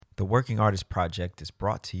The Working Artist Project is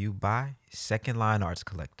brought to you by Second Line Arts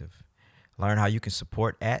Collective. Learn how you can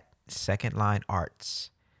support at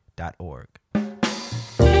secondlinearts.org.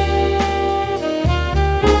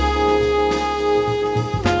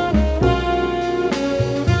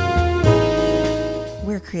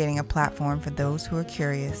 We're creating a platform for those who are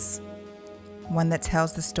curious, one that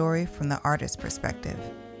tells the story from the artist's perspective.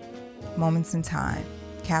 Moments in time,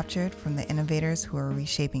 captured from the innovators who are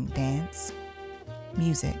reshaping dance,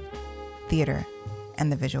 music, theater, and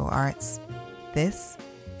the visual arts. This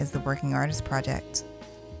is the Working Artist Project.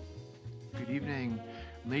 Good evening,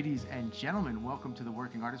 ladies and gentlemen. Welcome to the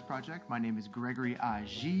Working Artist Project. My name is Gregory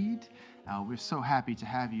Ajid. We're so happy to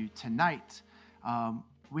have you tonight.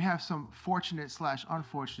 We have some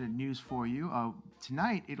fortunate/unfortunate news for you.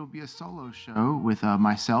 Tonight, it'll be a solo show with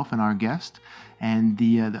myself and our guest. And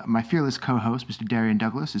my fearless co-host, Mr. Darian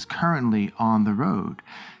Douglas, is currently on the road.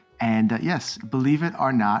 And yes, believe it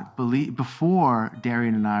or not, before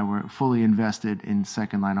Darian and I were fully invested in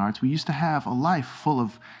Second Line Arts, we used to have a life full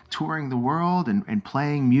of touring the world and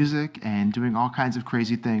playing music and doing all kinds of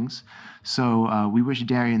crazy things. So we wish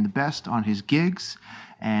Darian the best on his gigs,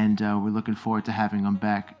 and we're looking forward to having him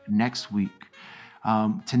back next week.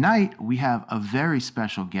 Tonight, we have a very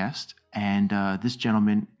special guest, and this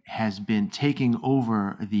gentleman has been taking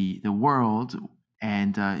over the world.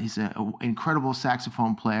 And he's an incredible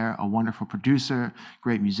saxophone player, a wonderful producer,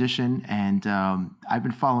 great musician. And I've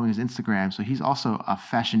been following his Instagram, so he's also a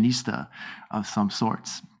fashionista of some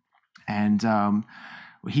sorts. And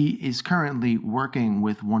he is currently working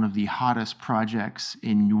with one of the hottest projects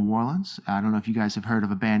in New Orleans. I don't know if you guys have heard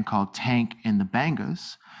of a band called Tank and the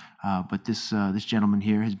Bangas, but this gentleman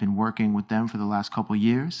here has been working with them for the last couple of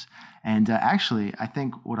years. And actually, I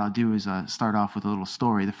think what I'll do is start off with a little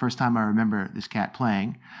story. The first time I remember this cat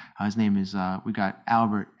playing, his name is, we got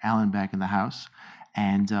Allenback in the house.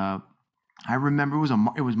 And I remember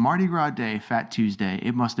it was Mardi Gras Day, Fat Tuesday.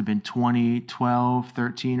 It must have been 2012,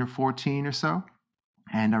 13, or 14 or so.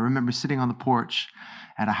 And I remember sitting on the porch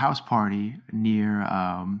at a house party near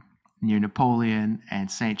Napoleon and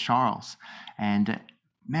St. Charles. And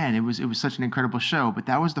man, it was such an incredible show. But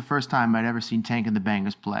that was the first time I'd ever seen Tank and the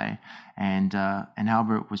Bangas play, and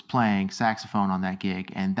Albert was playing saxophone on that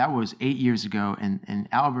gig, and that was 8 years ago. And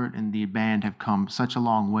Albert and the band have come such a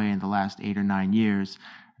long way in the last 8 or 9 years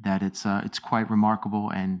that it's quite remarkable,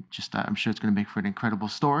 and just I'm sure it's going to make for an incredible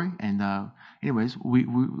story. And anyways, we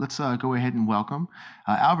let's go ahead and welcome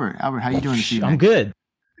Albert. Albert, how you doing this evening? I'm good.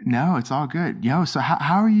 No, it's all good. Yo, so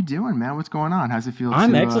how are you doing, man? What's going on? How's it feel?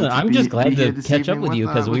 I'm excellent. I'm just glad to catch up with you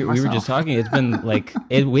because we were just talking. It's been like,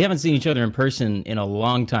 we haven't seen each other in person in a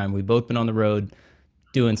long time. We've both been on the road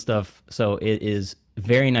doing stuff. So it is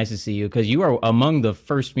very nice to see you because you are among the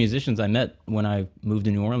first musicians I met when I moved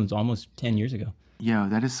to New Orleans almost 10 years ago. Yo,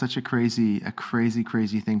 that is such a crazy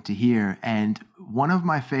thing to hear. And one of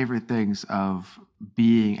my favorite things of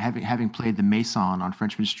having played the Maison on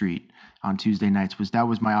Frenchman Street on Tuesday nights was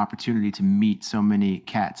my opportunity to meet so many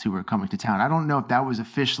cats who were coming to town. I don't know if that was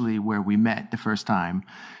officially where we met the first time,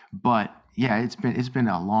 but yeah, it's been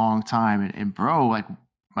a long time. And bro, like,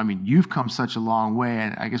 I mean, you've come such a long way,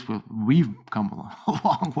 and I guess we've come a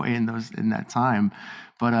long way in that time.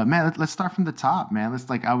 But man, let's start from the top, man.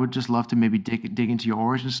 I would just love to maybe dig into your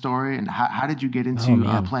origin story and how did you get into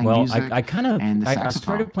playing music? I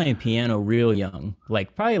started playing piano real young,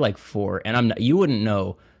 like probably like 4, and you wouldn't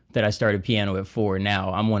know that I started piano at 4.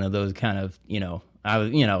 Now I'm one of those kind of,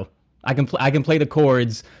 I can play the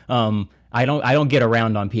chords. I don't get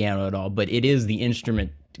around on piano at all, but it is the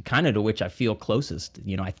instrument kind of to which I feel closest.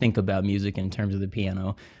 I think about music in terms of the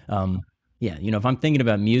piano. If I'm thinking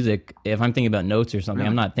about music, if I'm thinking about notes or something, really?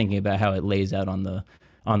 I'm not thinking about how it lays out on the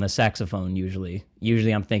saxophone usually.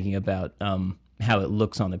 Usually I'm thinking about how it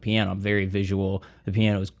looks on the piano. I'm very visual. The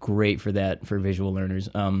piano is great for that, for visual learners.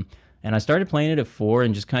 And I started playing it at 4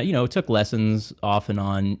 and just kind of, took lessons off and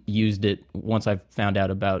on, used it once I found out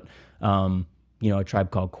about, A Tribe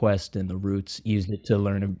Called Quest and the roots, used it to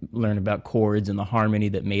learn about chords and the harmony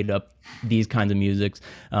that made up these kinds of musics.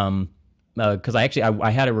 Because I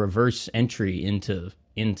had a reverse entry into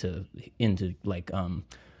like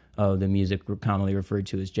the music commonly referred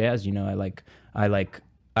to as jazz.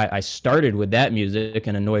 I started with that music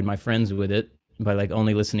and annoyed my friends with it by like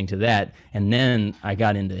only listening to that, and then I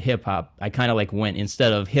got into hip hop. I kind of like went,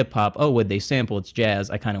 instead of hip hop, would they sample? It's jazz.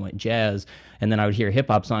 I kind of went jazz, and then I would hear a hip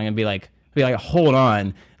hop song and be like, hold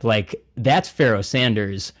on, like that's Pharoah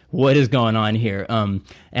Sanders. What is going on here? And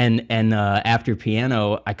after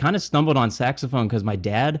piano, I kind of stumbled on saxophone because my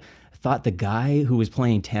dad thought the guy who was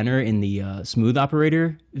playing tenor in the Smooth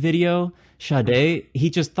Operator video, Sade, he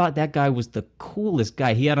just thought that guy was the coolest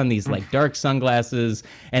guy. He had on these like dark sunglasses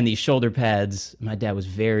and these shoulder pads. My dad was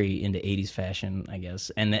very into 80s fashion, I guess.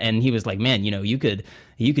 And he was like, "Man, you could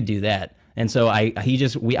do that." And so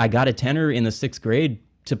I got a tenor in the 6th grade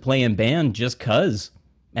to play in band just cuz.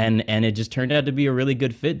 And it just turned out to be a really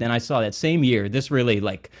good fit. Then I saw that same year, this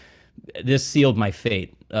sealed my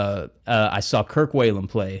fate. I saw Kirk Whalum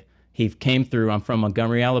play. He came through. I'm from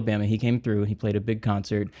Montgomery, Alabama. He came through. He played a big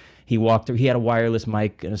concert. He walked through. He had a wireless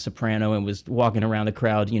mic and a soprano and was walking around the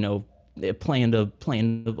crowd, playing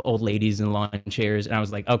the old ladies in lawn chairs. And I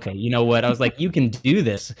was like, okay, you know what? I was like, you can do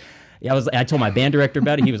this. I told my band director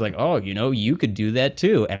about it. He was like, oh, you could do that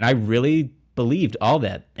too. And I really believed all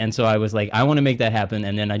that. And so I was like, I want to make that happen.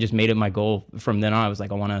 And then I just made it my goal from then on. I was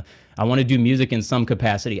like, I want to do music in some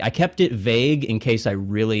capacity. I kept it vague in case I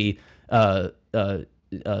really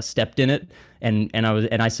stepped in it.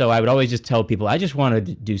 So I would always just tell people I just wanted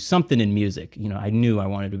to do something in music. I knew I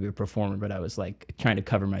wanted to be a performer, but I was like trying to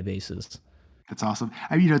cover my bases. That's awesome.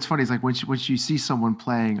 I mean, it's funny. It's like once you see someone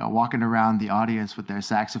playing, walking around the audience with their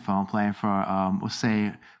saxophone, playing for, we'll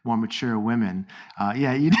say, more mature women.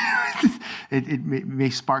 Yeah, may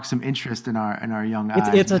spark some interest in our young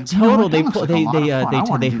eyes. It's a like, total. They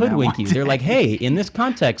Hoodwink you. They're like, hey, in this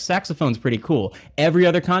context, saxophone's pretty cool. Every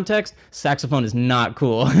other context, saxophone is not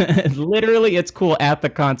cool. Literally, it's cool at the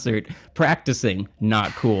concert. Practicing,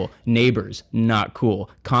 not cool. Neighbors, not cool.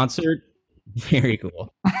 Concert, very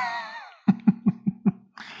cool.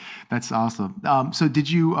 That's awesome. So did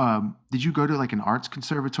you go to like an arts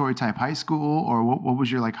conservatory type high school, or what was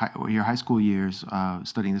your your high school years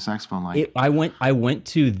studying the saxophone like? I went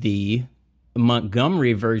to the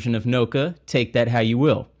Montgomery version of NOCA. Take that how you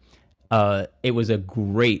will. It was a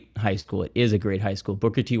great high school. It is a great high school.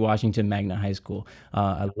 Booker T. Washington Magnet High School.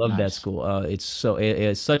 I love that school. It's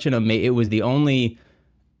such an amazing.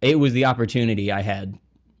 It was the opportunity I had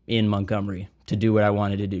in Montgomery to do what I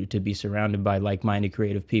wanted to do, to be surrounded by like-minded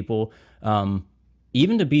creative people,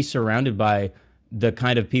 even to be surrounded by the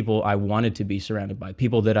kind of people I wanted to be surrounded by,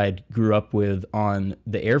 people that I grew up with on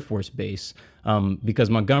the Air Force Base, because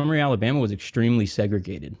Montgomery, Alabama was extremely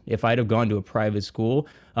segregated. If I'd have gone to a private school,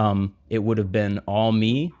 it would have been all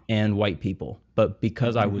me and white people. But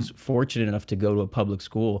because I was fortunate enough to go to a public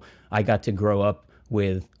school, I got to grow up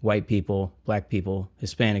with white people, black people,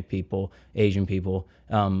 Hispanic people, Asian people.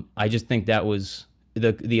 I just think that was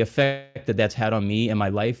the effect that's had on me and my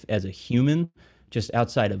life as a human, just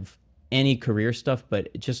outside of any career stuff, but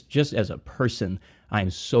just as a person. I'm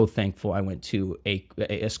so thankful I went to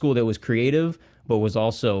a school that was creative, but was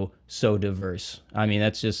also so diverse. I mean,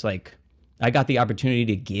 that's just like, I got the opportunity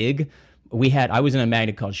to gig. I was in a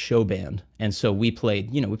magnet called Show Band. And so we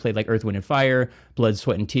played like Earth, Wind and Fire, Blood,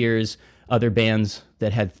 Sweat and Tears, other bands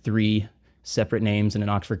that had 3 separate names and an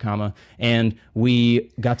Oxford comma. And we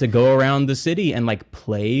got to go around the city and like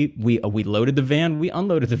play. We loaded the van, we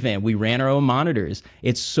unloaded the van, we ran our own monitors.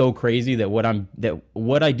 It's so crazy that what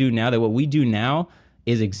we do now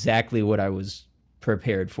is exactly what I was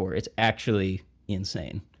prepared for. It's actually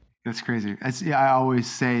insane. That's crazy. I always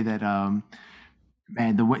say that,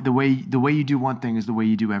 man, the way you do one thing is the way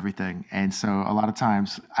you do everything. And so a lot of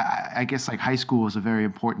times, I guess like high school is a very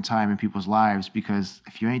important time in people's lives, because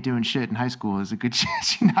if you ain't doing shit in high school, there's a good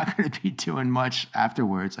chance you're not going to be doing much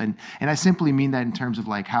afterwards. And I simply mean that in terms of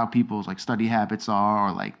like how people's like study habits are,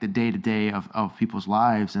 or like the day to day of people's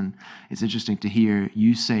lives. And it's interesting to hear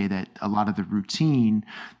you say that a lot of the routine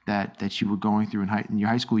that you were going through in your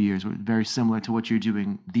high school years were very similar to what you're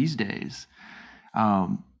doing these days.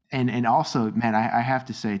 And also, man, I have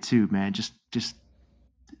to say too, man, just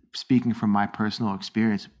speaking from my personal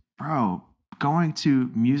experience, bro, going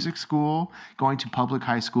to music school, going to public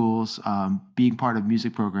high schools, being part of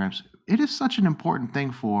music programs, it is such an important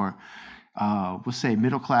thing for, we'll say,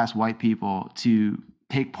 middle-class white people to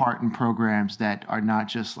take part in programs that are not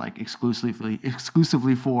just like exclusively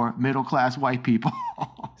for middle-class white people.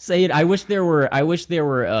 Say it. I wish there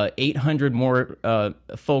were 800 more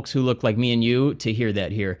folks who look like me and you to hear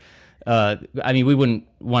that here. I mean, we wouldn't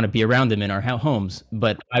want to be around them in our homes,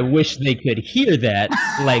 but I wish they could hear that,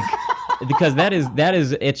 like, because that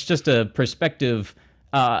is it's just a perspective.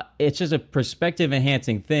 It's just a perspective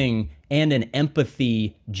enhancing thing and an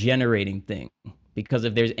empathy generating thing. Because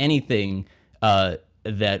if there's anything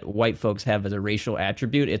that white folks have as a racial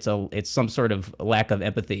attribute, it's some sort of lack of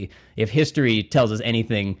empathy. If history tells us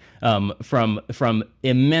anything, from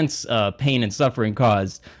immense pain and suffering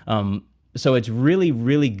caused, so it's really,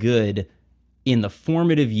 really good in the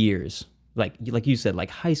formative years, like you said, like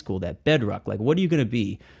high school, that bedrock. Like, what are you going to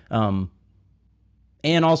be?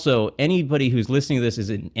 and also anybody who's listening to this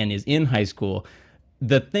and is in high school,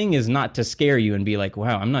 the thing is not to scare you and be like,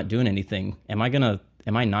 wow, I'm not doing anything. Am I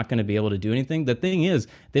not gonna be able to do anything? The thing is,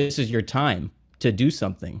 this is your time to do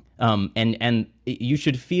something. And you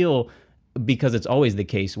should feel, because it's always the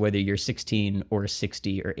case, whether you're 16 or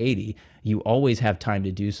 60 or 80, you always have time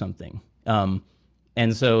to do something.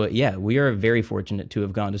 And so, yeah, we are very fortunate to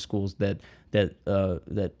have gone to schools that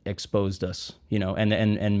exposed us,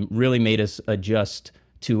 and really made us adjust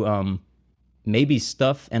to maybe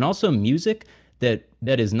stuff, and also music that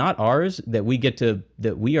is not ours, that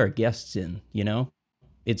we are guests in.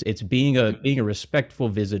 It's being a respectful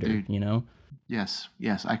visitor. Dude. Yes,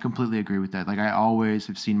 I completely agree with that. Like, I always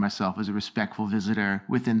have seen myself as a respectful visitor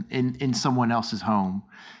in someone else's home,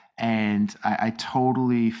 and I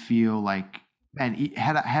totally feel like, and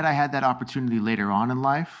had I had that opportunity later on in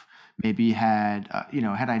life, maybe had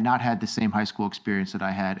I not had the same high school experience that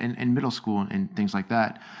I had in middle school and things like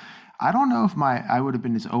that, I don't know if I would have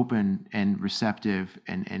been as open and receptive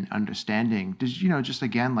and understanding. Just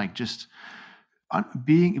again, like, just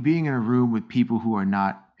being in a room with people who are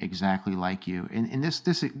not exactly like you, and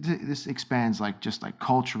this expands, like, just like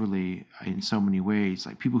culturally in so many ways,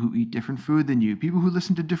 like people who eat different food than you, people who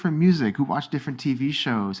listen to different music, who watch different TV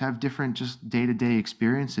shows, have different just day-to-day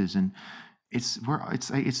experiences. And it's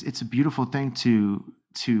a beautiful thing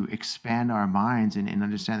to expand our minds and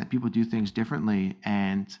understand that people do things differently,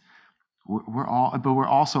 and we're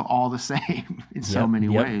also all the same in so many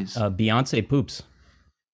ways. Beyonce poops.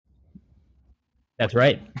 That's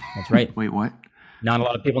right. That's right. Wait, what? Not a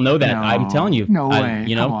lot of people know that. No, I'm telling you. no way.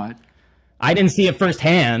 Come on. I didn't see it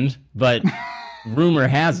firsthand, but rumor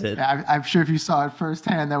has it. I'm sure if you saw it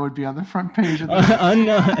firsthand, that would be on the front page of the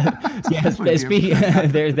yes,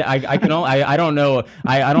 I don't know.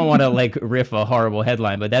 I don't want to like riff a horrible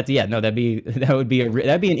headline, but that'd be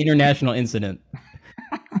an international incident.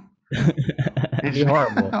 It'd be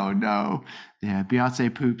horrible. Oh no. Yeah,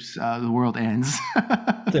 Beyonce poops, the world ends.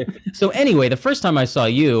 So anyway, the first time I saw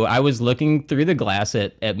you, I was looking through the glass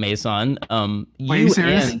at Maison. Are you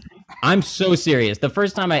serious? I'm so serious. The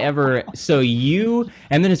first time I ever saw you,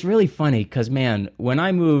 and then it's really funny because, man, when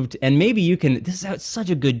I moved, and maybe you can, this is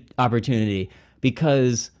such a good opportunity,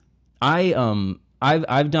 because I've done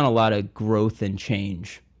a lot of growth and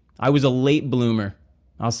change. I was a late bloomer.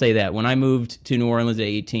 I'll say that. When I moved to New Orleans at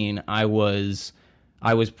 18, I was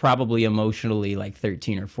probably emotionally like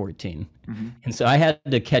 13 or 14. Mm-hmm. And so I had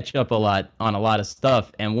to catch up on a lot of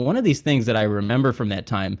stuff. And one of these things that I remember from that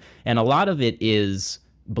time, and a lot of it is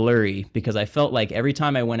blurry, because I felt like every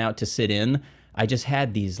time I went out to sit in, I just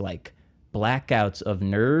had these like blackouts of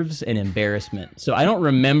nerves and embarrassment. So I don't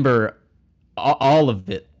remember all of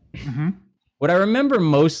it. Mm-hmm. What I remember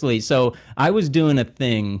mostly, so I was doing a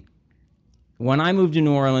thing. When I moved to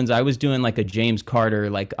New Orleans, I was doing like a James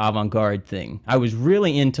Carter, like avant-garde thing. I was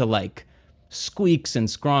really into like squeaks and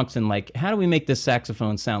skronks and like, how do we make this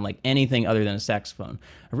saxophone sound like anything other than a saxophone?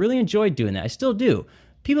 I really enjoyed doing that. I still do.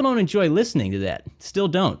 People don't enjoy listening to that. Still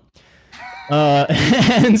don't.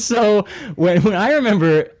 And so when I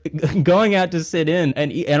remember going out to sit in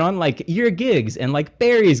and on like your gigs and like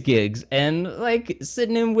Barry's gigs and like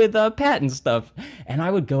sitting in with Pat and stuff, and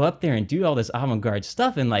I would go up there and do all this avant-garde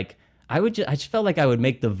stuff, and like, I just felt like I would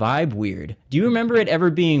make the vibe weird. Do you remember it ever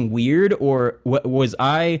being weird, or was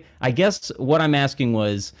I guess what I'm asking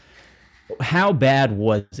was, how bad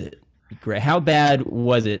was it? How bad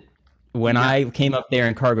was it when I came up there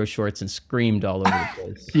in cargo shorts and screamed all over the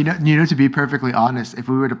place? To be perfectly honest, if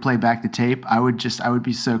we were to play back the tape, I would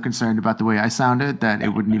be so concerned about the way I sounded that it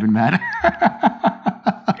wouldn't even matter.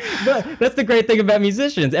 But that's the great thing about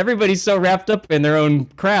musicians. Everybody's so wrapped up in their own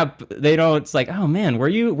crap. It's like, oh man, were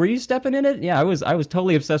you stepping in it? Yeah, I was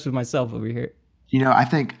totally obsessed with myself over here. I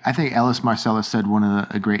think Ellis Marcellus said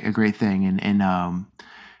a great thing, and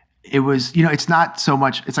it was, it's not so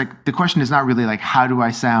much, it's like, the question is not really like, how do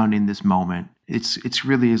I sound in this moment? It's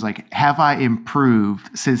really is like, have I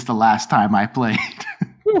improved since the last time I played?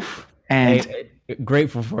 And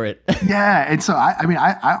grateful for it. Yeah. And so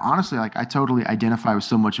I honestly, like, I totally identify with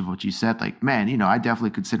so much of what you said. Like, man, I definitely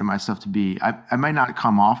consider myself to be, I might not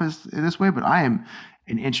come off as this way, but I am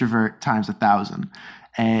an introvert times 1,000.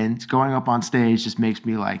 And going up on stage just makes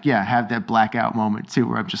me like, have that blackout moment too,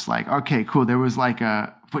 where I'm just like, okay, cool. There was like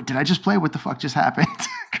what did I just play? What the fuck just happened?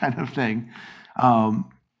 kind of thing.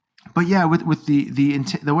 But yeah, with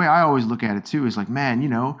the way I always look at it too is like, man,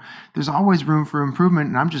 there's always room for improvement,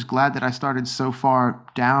 and I'm just glad that I started so far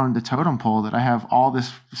down the totem pole that I have all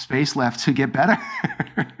this space left to get better.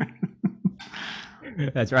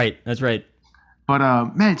 That's right.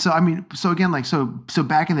 But man, so I mean, so again, like so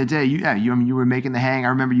back in the day, I mean, you were making the hang. I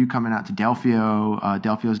remember you coming out to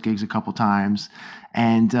Delphio's gigs a couple times,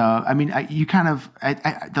 and I mean, you kind of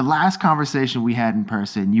the last conversation we had in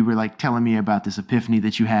person, you were like telling me about this epiphany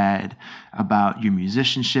that you had about your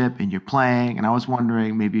musicianship and your playing, and I was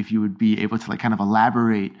wondering maybe if you would be able to like kind of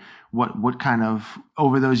elaborate what kind of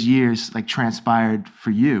over those years like transpired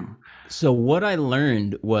for you. So what I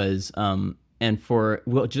learned was, and for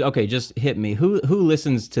well, okay, just hit me. Who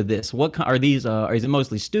listens to this? Are these? Is it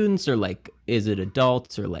mostly students or like is it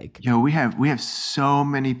adults or like? Yo, we have so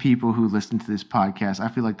many people who listen to this podcast. I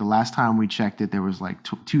feel like the last time we checked it, there was like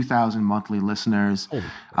 2,000 monthly listeners. Holy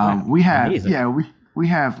crap! We have Amazing. we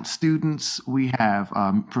have students, we have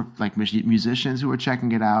like musicians who are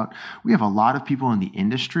checking it out. We have a lot of people in the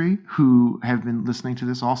industry who have been listening to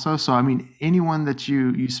this also. So I mean, anyone that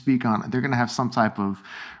you speak on, they're going to have some type of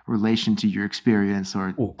relation to your experience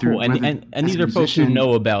or Cool, through cool. And as these a are folks who musician.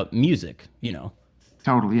 know about music, you know.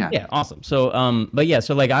 Totally, yeah. Yeah, awesome. So, but yeah,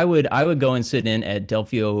 so like I would go and sit in at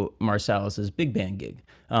Delphio Marsalis's big band gig.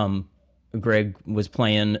 Greg was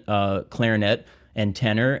playing clarinet and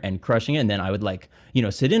tenor and crushing it, and then I would like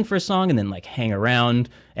sit in for a song and then like hang around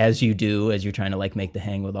as you do as you're trying to like make the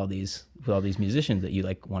hang with all these musicians that you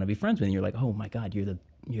like want to be friends with. And you're like, oh my god, you're the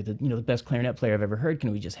the best clarinet player I've ever heard.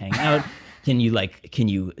 Can we just hang out? Can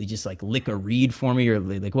you just like lick a reed for me or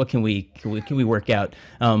like what can we work out?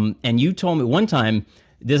 And you told me one time,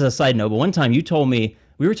 this is a side note, but one time you told me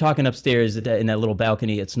we were talking upstairs in that little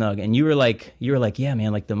balcony at Snug, and you were like, yeah,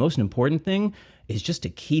 man, like the most important thing is just to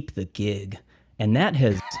keep the gig, and that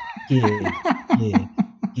has gig, gig,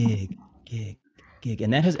 gig, gig, gig,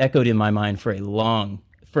 and that has echoed in my mind for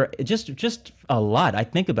just a lot. I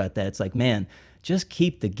think about that. It's like, man, just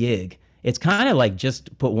keep the gig. It's kind of like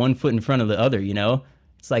just put one foot in front of the other, you know?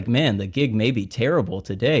 It's like, man, the gig may be terrible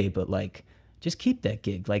today, but like just keep that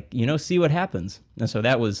gig. Like, see what happens. And so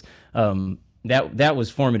that was that was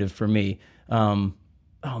formative for me.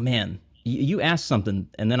 Oh man, you asked something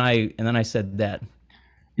and then I said that.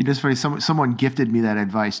 It's funny. Someone gifted me that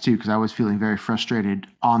advice too, because I was feeling very frustrated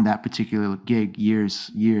on that particular gig years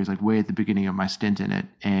like way at the beginning of my stint in it,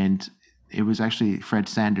 and it was actually Fred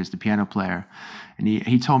Sanders, the piano player, and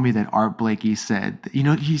he told me that Art Blakey said,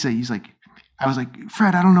 he's like, I was like,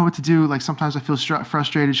 Fred, I don't know what to do. Like sometimes I feel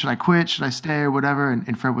frustrated. Should I quit? Should I stay or whatever?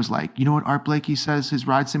 And Fred was like, you know what Art Blakey says? His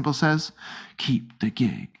ride cymbal says, keep the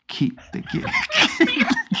gig, keep the gig,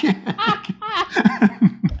 keep the gig.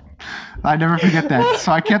 I never forget that.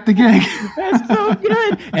 So I kept the gig. That's so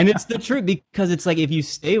good. And it's the truth because it's like if you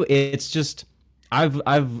stay, it's just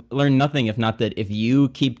I've learned nothing if not that if you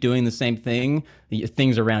keep doing the same thing,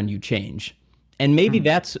 things around you change. And maybe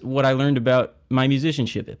that's what I learned about my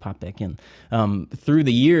musicianship. It popped back in through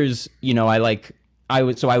the years. I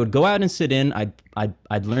would go out and sit in.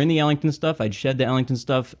 I'd learn the Ellington stuff. I'd shed the Ellington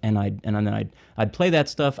stuff, and then I'd play that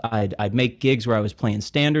stuff. I'd make gigs where I was playing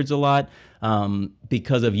standards a lot.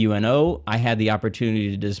 Because of UNO, I had the opportunity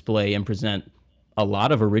to display and present a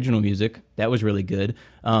lot of original music. That was really good.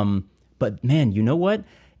 But man, you know what?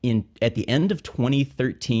 At the end of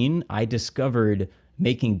 2013, I discovered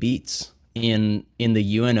making beats in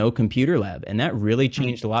the UNO computer lab, and that really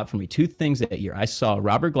changed a lot for me. Two things that year: I saw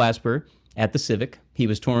Robert Glasper at the Civic. He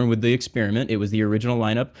was touring with The Experiment. It was the original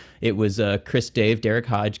lineup. It was Chris Dave, Derek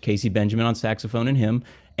Hodge, Casey Benjamin on saxophone, and him.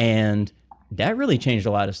 And that really changed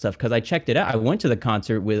a lot of stuff because I checked it out. I went to the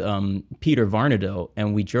concert with Peter Varnado,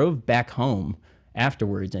 and we drove back home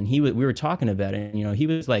afterwards, and we were talking about it. And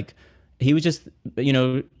he was just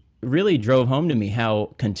really drove home to me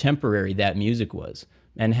how contemporary that music was,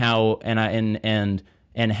 and how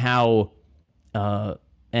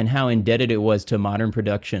and how indebted it was to modern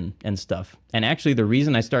production and stuff. And actually, the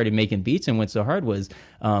reason I started making beats and went so hard was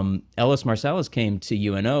Ellis Marsalis came to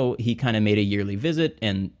UNO. He kind of made a yearly visit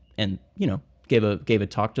and gave a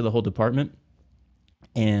talk to the whole department.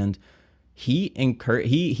 And he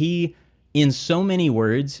in so many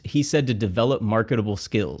words, he said to develop marketable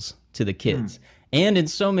skills to the kids. And in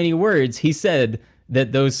so many words, he said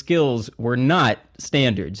that those skills were not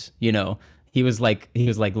standards, He was like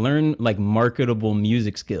learn like marketable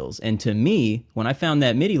music skills. And to me, when I found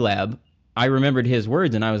that MIDI lab, I remembered his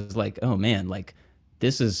words and I was like, oh man, like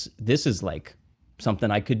this is like something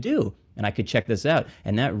I could do and I could check this out.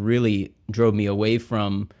 And that really drove me away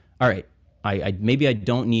from, all right, maybe I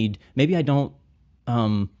don't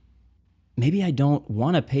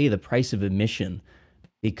want to pay the price of admission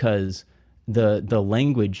because the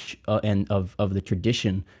language and of the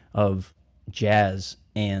tradition of jazz.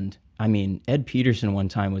 And I mean, Ed Peterson one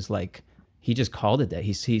time was like, he just called it that.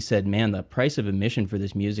 He said, man, the price of admission for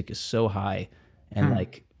this music is so high. And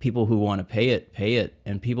like, people who want to pay it,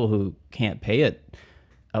 and people who can't pay it,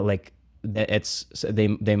 like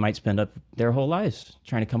they might spend up their whole lives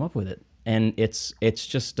trying to come up with it, and it's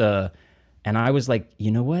just and I was like,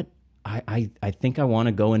 you know what, I think I want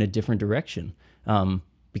to go in a different direction,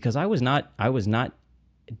 because I was not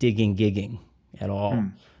digging gigging at all.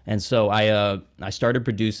 And so I started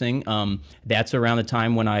producing. That's around the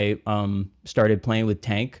time when I started playing with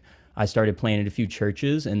Tank. I started playing at a few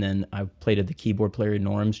churches, and then I played at the keyboard player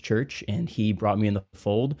Norm's church, and he brought me in the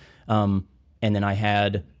fold. And then I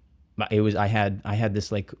had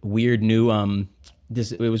this like weird new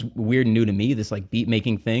it was weird and new to me, this like beat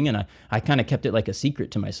making thing, and I kind of kept it like a secret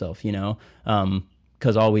to myself, you know,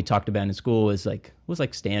 because all we talked about in school was like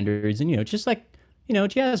standards and, you know, just like, you know,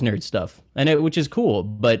 jazz nerd stuff, and which is cool.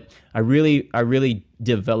 But I really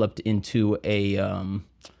developed into a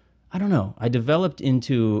I don't know. I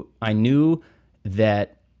knew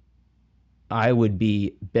that I would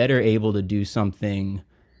be better able to do something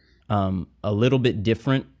a little bit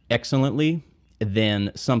different excellently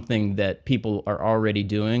than something that people are already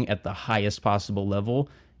doing at the highest possible level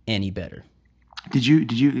any better. Did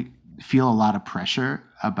you feel a lot of pressure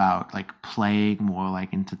about like playing more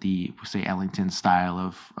like into the, say, Ellington style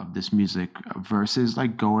of this music versus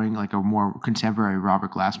like going like a more contemporary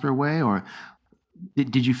Robert Glasper way? Or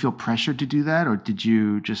did you feel pressured to do that? Or did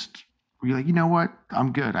you just, were you like, you know what,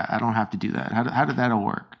 I'm good, I don't have to do that? How did that all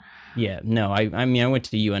work? Yeah, no, I mean, I went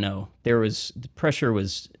to UNO. The pressure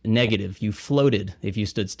was negative. You floated if you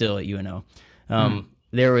stood still at UNO.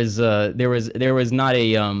 There was not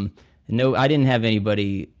a, no, I didn't have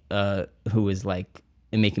anybody who was like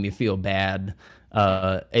making me feel bad.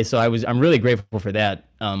 And so I'm really grateful for that.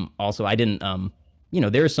 Also, I didn't, you know,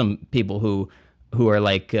 there are some people who are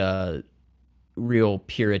like real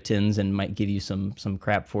Puritans and might give you some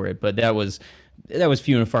crap for it, but that was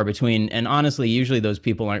few and far between. And honestly, usually those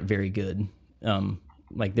people aren't very good.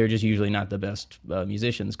 Like they're just usually not the best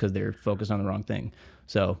musicians because they're focused on the wrong thing.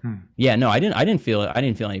 So yeah, no, I didn't feel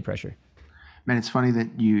any pressure. Man, it's funny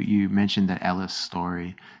that you mentioned that Ellis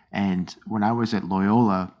story. And when I was at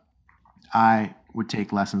Loyola, I would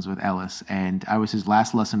take lessons with Ellis, and I was his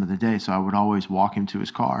last lesson of the day, so I would always walk him to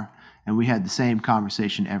his car, and we had the same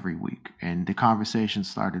conversation every week. And the conversation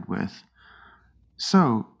started with,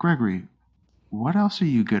 "So, Gregory, what else are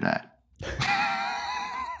you good at?"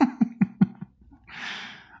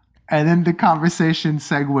 And then the conversation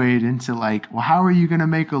segued into like, "Well, how are you going to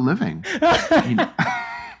make a living?" You know?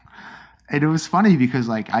 And it was funny because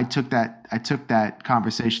like I took that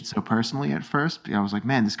conversation so personally at first. I was like,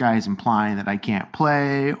 man, this guy is implying that I can't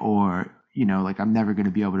play, or, you know, like I'm never going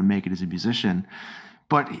to be able to make it as a musician.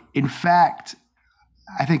 But in fact,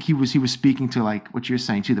 I think he was speaking to like what you're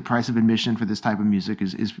saying too. The price of admission for this type of music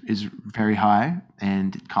is very high,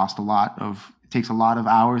 and it takes a lot of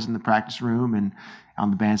hours in the practice room and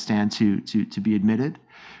on the bandstand to be admitted.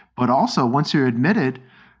 But also, once you're admitted,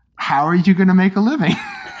 how are you going to make a living?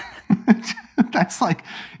 That's like,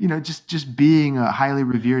 you know, just being highly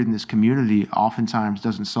revered in this community oftentimes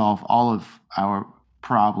doesn't solve all of our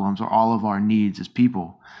problems or all of our needs as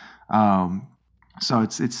people. So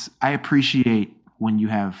I appreciate when you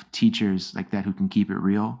have teachers like that who can keep it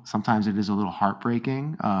real. Sometimes it is a little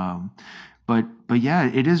heartbreaking, but yeah,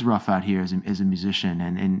 it is rough out here as a musician,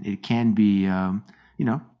 and it can be, you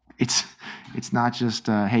know, it's not just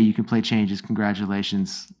hey, you can play changes,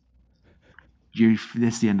 congratulations.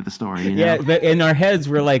 That's the end of the story. You know? Yeah, but in our heads,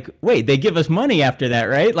 we're like, wait, they give us money after that,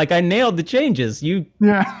 right? Like I nailed the changes.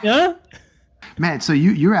 Yeah. Man, so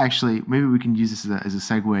you're actually, maybe we can use this as a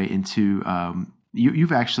segue into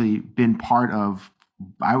you've actually been part of,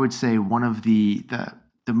 I would say, one of the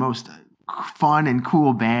most fun and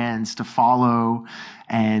cool bands to follow,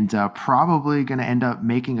 and probably going to end up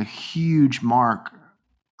making a huge mark.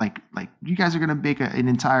 Like you guys are going to make an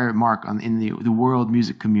entire mark in the world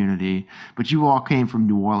music community, but you all came from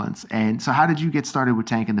New Orleans. And so how did you get started with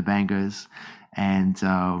Tank and the Bangas? And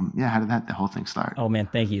yeah, how did the whole thing start? Oh man,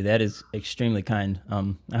 thank you. That is extremely kind.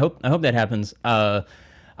 I hope that happens. I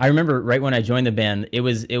remember right when I joined the band, it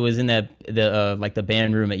was in the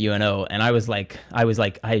band room at UNO, and I was like I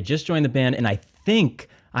had just joined the band, and I think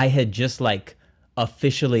I had just like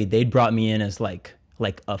officially they'd brought me in as like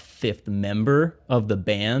a fifth member of the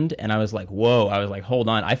band, and I was like, whoa, I was like, hold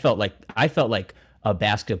on. I felt like a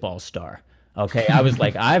basketball star. Okay. I was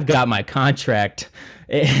like, I've got my contract.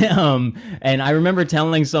 And I remember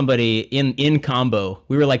telling somebody in combo,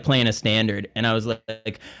 we were like playing a standard, and I was like,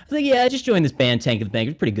 yeah, I just joined this band, Tank of the Bank.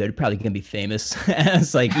 It's pretty good. Probably gonna be famous.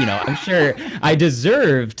 It's like, you know, I'm sure I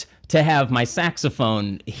deserved to have my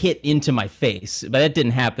saxophone hit into my face, but that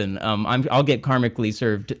didn't happen. I'll get karmically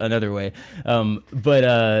served another way.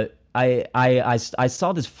 I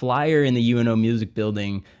saw this flyer in the UNO Music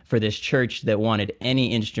Building for this church that wanted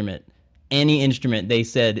any instrument. Any instrument. They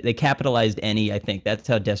said, they capitalized any, I think. That's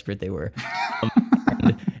how desperate they were.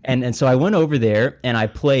 And so I went over there and I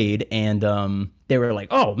played, and they were like,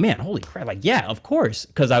 "Oh man, holy crap!" Like, yeah, of course,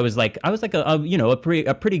 because I was like a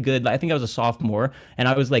pretty good. I think I was a sophomore, and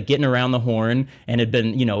I was like getting around the horn, and had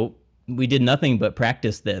been, we did nothing but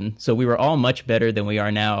practice then, so we were all much better than we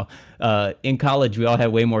are now. In college, we all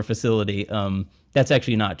had way more facility. That's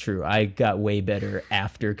actually not true. I got way better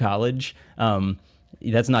after college.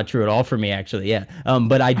 That's not true at all for me, actually. Yeah.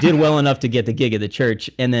 But I did well enough to get the gig at the church.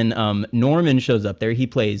 And then Norman shows up there. He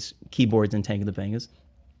plays keyboards in Tank of the Bangas.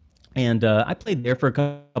 And I played there for a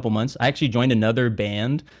couple months. I actually joined another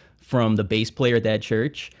band from the bass player at that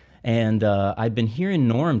church. And I've been hearing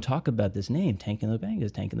Norm talk about this name, Tank of the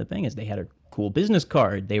Bangas, Tank of the Bangas. They had a cool business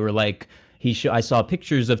card. They were like, I saw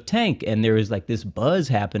pictures of Tank, and there was like this buzz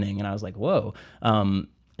happening. And I was like, whoa.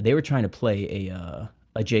 They were trying to play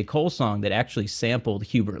a J. Cole song that actually sampled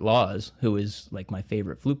Hubert Laws, who is like my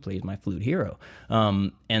favorite flute player, my flute hero.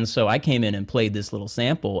 And so I came in and played this little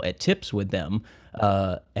sample at Tips with them.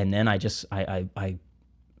 And then I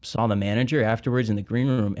saw the manager afterwards in the green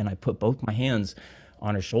room, and I put both my hands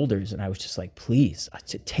on her shoulders, and I was just like, please,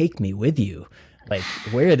 take me with you. Like,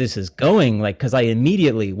 where this is going. Like, because I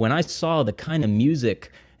immediately, when I saw the kind of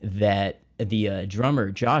music that the drummer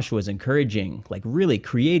Josh was encouraging, like really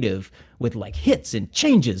creative with like hits and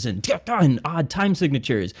changes and odd time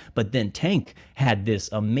signatures, but then Tank had this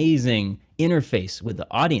amazing interface with the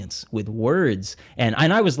audience with words, and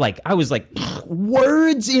I was like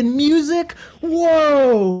words in music,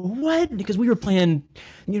 whoa, what? Because we were playing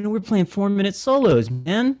 4-minute solos,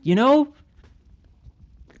 man,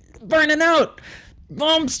 burning out,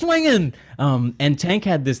 bomb swinging. And Tank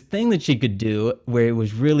had this thing that she could do where it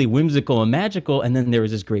was really whimsical and magical, and then there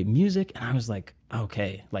was this great music, and I was like,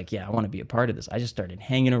 okay, like, yeah, I want to be a part of this. I just started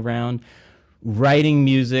hanging around, writing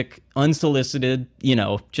music, unsolicited,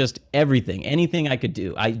 just everything, anything I could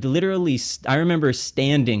do. I remember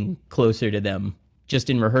standing closer to them just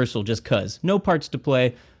in rehearsal, just cause no parts to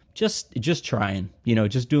play, just trying,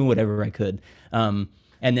 just doing whatever I could. And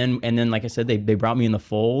then, like I said, they brought me in the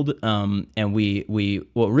fold, and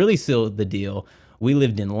what really sealed the deal, we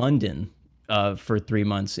lived in London for 3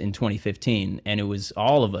 months in 2015, and it was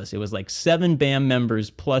all of us. It was like 7 band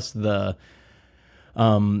members plus the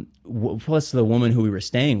woman who we were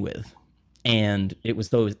staying with, and it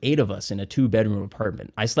was 8 of us in a 2-bedroom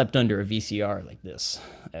apartment. I slept under a VCR like this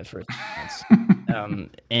at first. And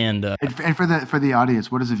for the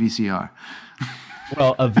audience, what is a VCR?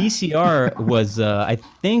 Well, a VCR was, I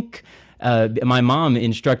think, my mom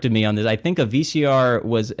instructed me on this. I think a VCR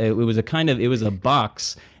was a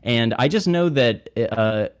box, and I just know that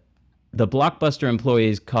the Blockbuster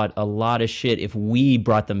employees caught a lot of shit if we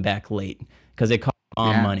brought them back late because they cost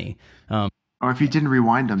mom money. Or if you didn't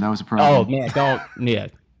rewind them, that was a problem. Oh man,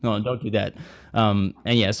 don't do that. And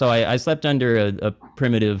yeah, so I slept under a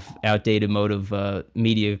primitive, outdated mode of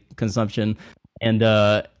media consumption, and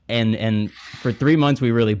for 3 months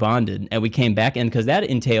we really bonded, and we came back, and because that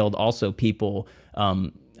entailed also people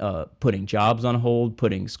putting jobs on hold,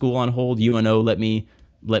 putting school on hold. UNO let me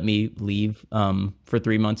leave for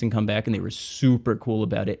 3 months and come back, and they were super cool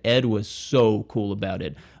about it. Ed was so cool about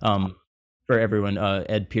it. For everyone,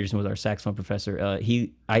 Ed Peterson was our saxophone professor.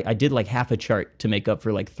 I did like half a chart to make up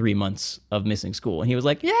for like 3 months of missing school, and he was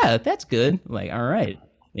like, "Yeah, that's good." I'm like, all right,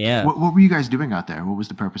 yeah. What were you guys doing out there? What was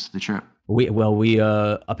the purpose of the trip? We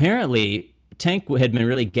apparently Tank had been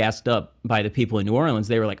really gassed up by the people in New Orleans.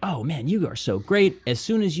 They were like, "Oh man, you are so great! As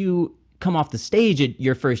soon as you come off the stage at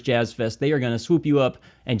your first jazz fest, they are going to swoop you up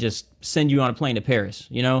and just send you on a plane to Paris."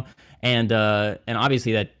 And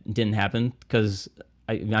obviously that didn't happen because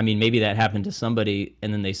I mean maybe that happened to somebody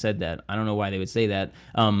and then they said that. I don't know why they would say that.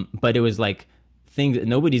 But it was like things that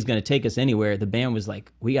nobody's going to take us anywhere. The band was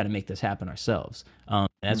like, we got to make this happen ourselves. And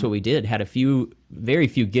that's what we did. Had very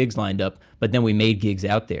few gigs lined up, but then we made gigs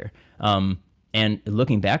out there. And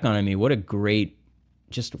looking back on it, I mean, what a great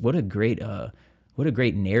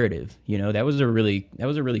narrative. That was a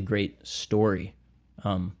really great story.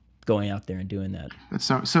 Going out there and doing that.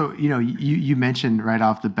 So you mentioned right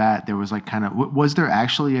off the bat there was like was there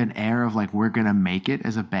actually an air of like we're gonna make it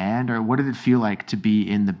as a band, or what did it feel like to be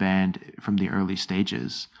in the band from the early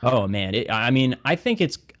stages? Oh man, I think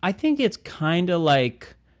it's kind of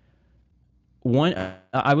like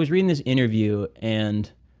I was reading this interview,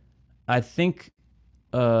 and I think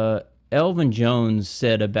Elvin Jones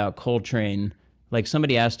said about Coltrane, Like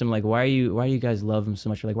somebody asked him, like, why do you guys love him so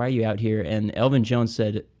much? Or like, why are you out here? And Elvin Jones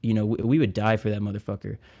said, you know, we would die for that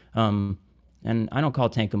motherfucker. And I don't call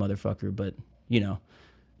Tank a motherfucker, but you know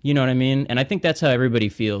what I mean? And I think that's how everybody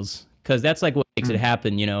feels, because that's like what makes it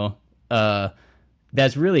happen, you know?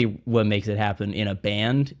 That's really what makes it happen in a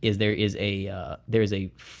band, is there's a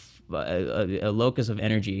locus of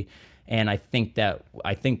energy. And I think that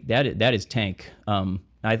is Tank.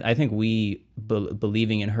 I think we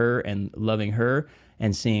believing in her and loving her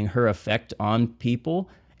and seeing her effect on people,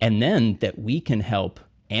 and then that we can help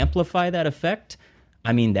amplify that effect.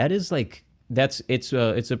 I mean, that is like, it's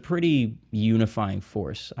a pretty unifying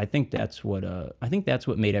force. I think that's what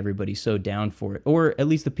made everybody so down for it, or at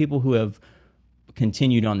least the people who have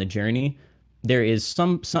continued on the journey. There is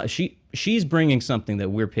she's bringing something that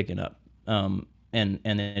we're picking up, and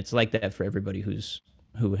it's like that for everybody who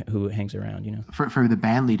hangs around, you know. For the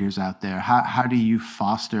band leaders out there, how do you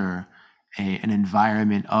foster an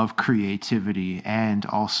environment of creativity, and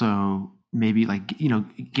also maybe like, you know,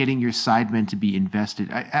 getting your sidemen to be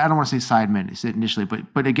invested? I don't want to say sidemen initially,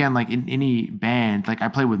 but again, like in any band, like I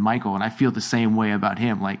play with Michael and I feel the same way about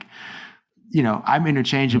him. Like, you know, I'm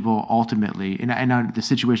interchangeable ultimately, and I know the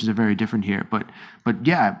situations are very different here, but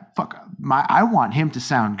yeah, I want him to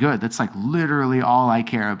sound good. That's like literally all I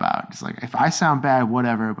care about. It's like, if I sound bad,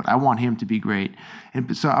 whatever, but I want him to be great.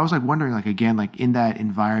 And so I was like wondering, like, again, like in that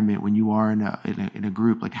environment, when you are in a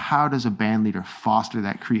group, like how does a band leader foster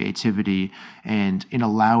that creativity and in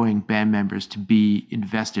allowing band members to be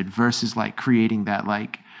invested versus like creating that,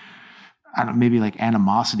 like, I don't know, maybe like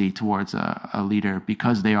animosity towards a leader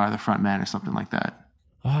because they are the front man or something like that?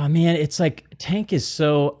 Oh man, it's like Tank is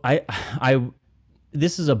so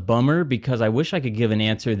this is a bummer, because I wish I could give an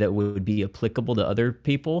answer that would be applicable to other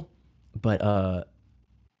people, but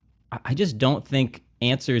I just don't think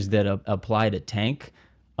answers that apply to Tank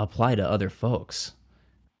apply to other folks.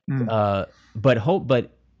 But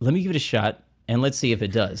let me give it a shot and let's see if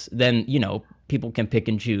it does. Then, you know, people can pick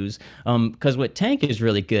and choose. Because what Tank is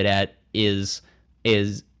really good at is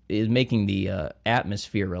making the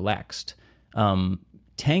atmosphere relaxed.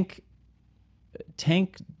 Tank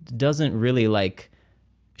doesn't really like.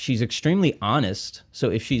 She's extremely honest. So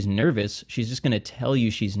if she's nervous, she's just going to tell you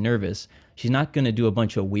she's nervous. She's not going to do a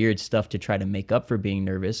bunch of weird stuff to try to make up for being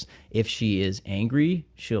nervous. If she is angry,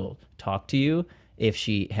 she'll talk to you. If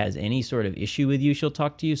she has any sort of issue with you, she'll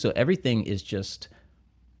talk to you. So everything is just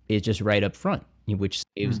right up front, which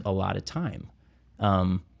saves a lot of time.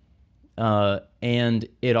 And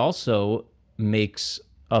it also makes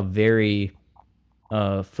a very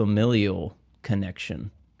familial connection,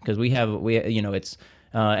 because we you know, it's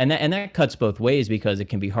and that cuts both ways, because it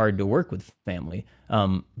can be hard to work with family,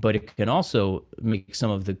 but it can also make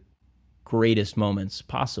some of the greatest moments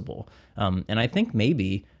possible. And I think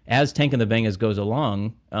maybe as Tank and the Bangas goes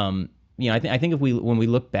along, you know, I think when we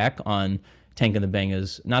look back on Tank and the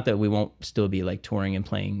Bangas, not that we won't still be like touring and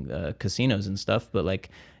playing casinos and stuff, but like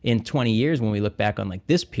in 20 years, when we look back on like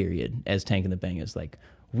this period as Tank and the Bangas, like,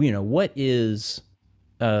 you know, what is,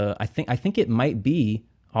 I think it might be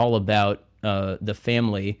all about the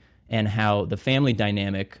family, and how the family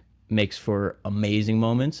dynamic makes for amazing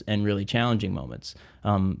moments and really challenging moments.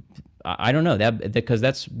 I don't know that, because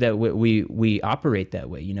we operate that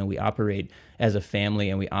way. You know, we operate as a family,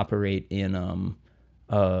 and we operate in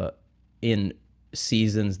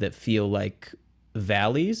seasons that feel like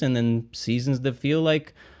valleys, and then seasons that feel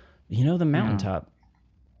like, you know, the mountaintop.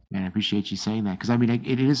 Man, I appreciate you saying that, because I mean,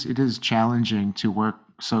 it is challenging to work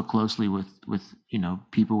so closely with you know,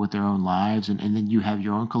 people with their own lives, and then you have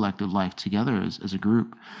your own collective life together as a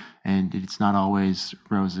group, and it's not always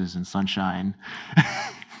roses and sunshine.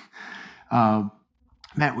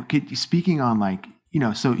 Matt, speaking on like, you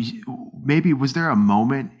know, so maybe was there a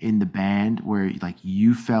moment in the band where like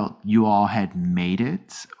you felt you all had made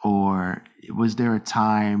it, or was there a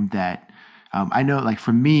time that I know, like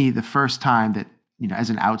for me, the first time that, you know,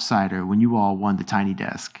 as an outsider, when you all won the Tiny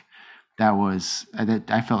Desk, that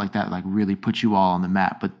I felt like that like really put you all on the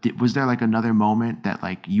map. But was there like another moment that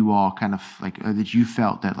like you all kind of like, or that you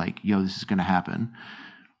felt that like, yo, this is going to happen,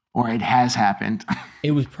 or it has happened?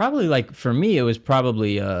 It was probably like, for me, it was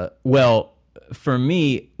probably, well, for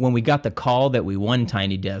me, when we got the call that we won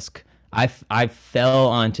Tiny Desk, I fell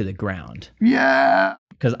onto the ground. Yeah.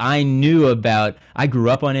 Because I grew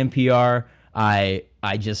up on NPR. I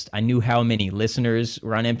knew how many listeners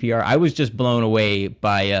were on NPR. I was just blown away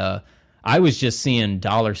by, I was just seeing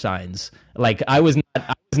dollar signs. Like I was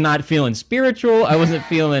not feeling spiritual. I wasn't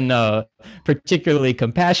feeling particularly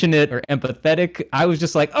compassionate or empathetic. I was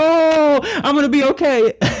just like, oh, I'm gonna be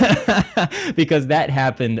okay, because that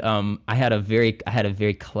happened. I had a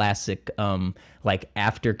very classic like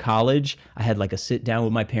after college. I had like a sit down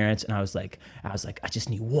with my parents, and I was like, I just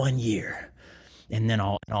need 1 year. And then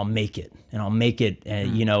I'll make it, and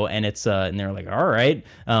and it's and they're like, all right,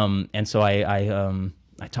 and so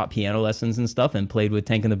I taught piano lessons and stuff, and played with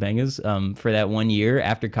Tank and the Bangas for that 1 year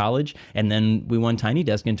after college, and then we won Tiny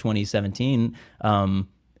Desk in 2017.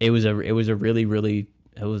 It was a really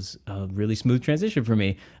smooth transition for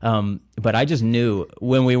me. But I just knew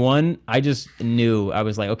when we won, I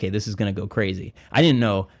was like, okay, this is gonna go crazy. I didn't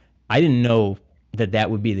know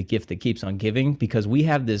that would be the gift that keeps on giving, because we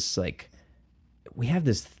have this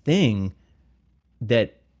thing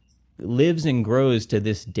that lives and grows to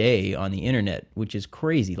this day on the internet, which is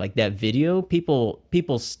crazy. Like that video, people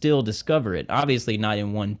still discover it. Obviously not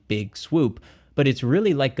in one big swoop, but it's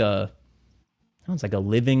really like it's like a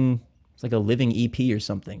living EP or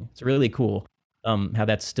something. It's really cool how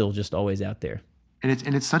that's still just always out there. And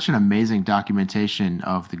it's such an amazing documentation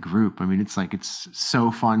of the group. I mean, it's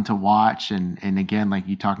so fun to watch, and again, like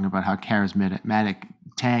you talking about how charismatic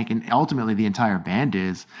Tank and ultimately the entire band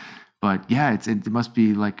is. But yeah, it must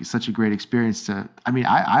be like such a great experience to. I mean,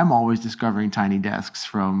 I'm always discovering Tiny Desks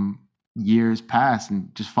from years past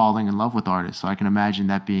and just falling in love with artists. So I can imagine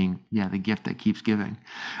that being the gift that keeps giving.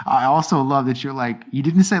 I also love that you're like, you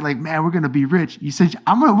didn't say like, man, we're gonna be rich. You said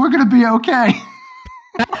we're gonna be okay.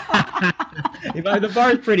 The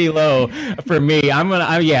bar's pretty low for me. I'm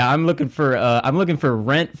looking for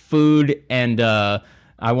rent, food, and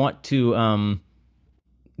I want to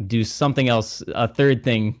do something else, a third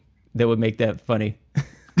thing that would make that funny.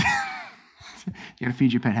 You gotta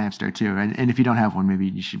feed your pet hamster too, and if you don't have one, maybe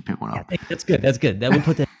you should pick one up. Yeah, that's good. That would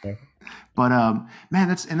put that there. But man,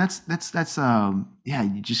 that's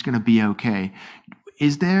you're just gonna be okay.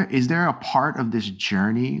 Is there a part of this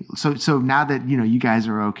journey? So now that you guys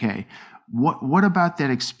are okay, what about that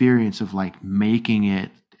experience of like making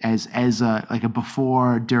it as a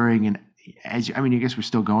before, during, and I guess we're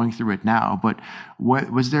still going through it now, but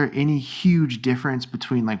was there any huge difference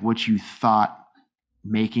between like what you thought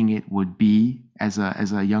making it would be as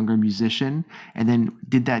a younger musician, and then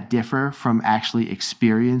did that differ from actually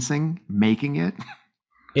experiencing making it?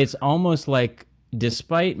 It's almost like,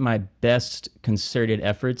 despite my best concerted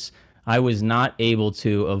efforts, I was not able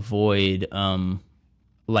to avoid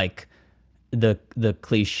like the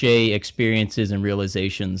cliche experiences and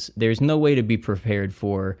realizations. There's no way to be prepared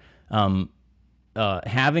for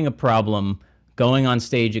having a problem, going on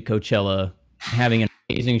stage at Coachella, having an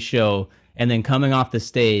amazing show, and then coming off the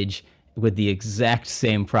stage with the exact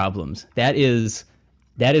same problems. That is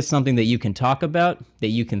something that you can talk about, that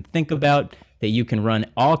you can think about, that you can run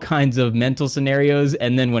all kinds of mental scenarios,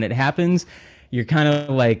 and then when it happens, you're kind of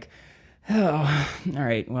like, oh, all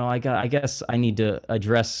right, well, I guess I need to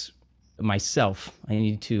address myself. I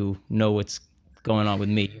need to know what's going on with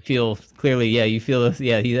me. You feel clearly,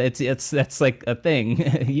 that's like a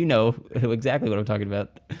thing. You know exactly what I'm talking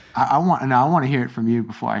about. I want to hear it from you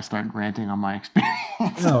before I start ranting on my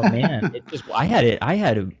experience. Oh man, I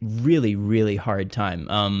had a really, really hard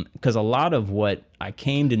time because a lot of what I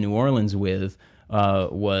came to New Orleans with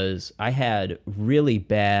was I had really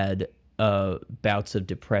bad bouts of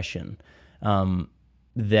depression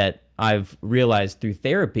that I've realized through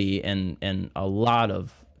therapy and a lot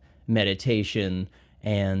of meditation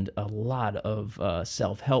and a lot of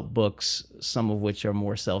self-help books, some of which are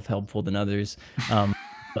more self-helpful than others.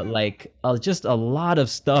 But like just a lot of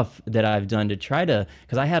stuff that I've done to try to,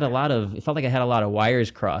 because it felt like I had a lot of wires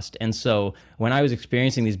crossed. And so when I was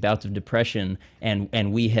experiencing these bouts of depression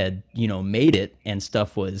and we had, made it, and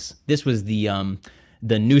this was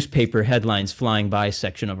the newspaper headlines flying by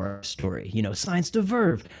section of our story. Signs to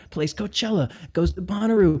Verve, plays Coachella, goes to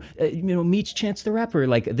Bonnaroo, meets Chance the Rapper.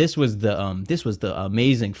 Like this was the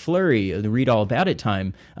amazing flurry, the read all about it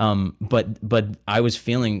time. But I was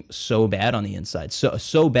feeling so bad on the inside,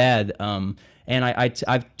 so bad. And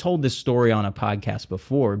I've told this story on a podcast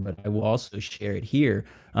before, but I will also share it here.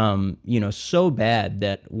 So bad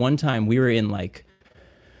that one time we were in like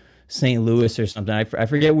St. Louis or something. I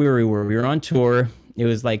forget where we were. We were on tour. It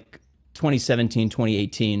was like 2017,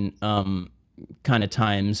 2018 kind of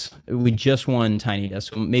times. We just won Tiny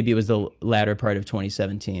Desk. So maybe it was the latter part of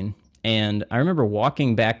 2017. And I remember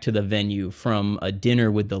walking back to the venue from a dinner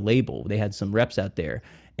with the label. They had some reps out there.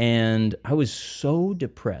 And I was so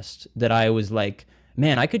depressed that I was like,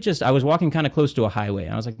 man, I was walking kind of close to a highway.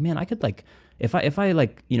 And I was like, man, I could like, if I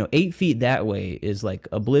like, 8 feet that way is like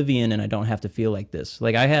oblivion and I don't have to feel like this.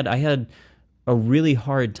 Like I had a really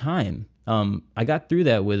hard time. I got through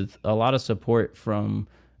that with a lot of support from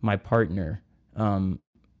my partner, um,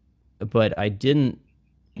 but I didn't.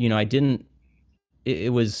 I didn't.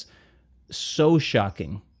 It was so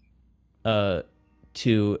shocking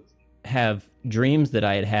to have dreams that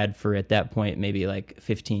I had had for at that point maybe like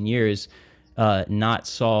 15 years not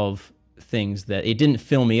solve things that it didn't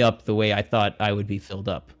fill me up the way I thought I would be filled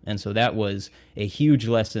up. And so that was a huge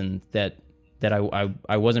lesson that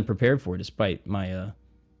I wasn't prepared for despite my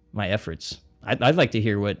efforts. I'd like to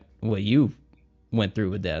hear what you went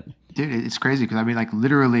through with that. Dude, it's crazy because I mean, like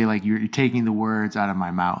literally, like you're taking the words out of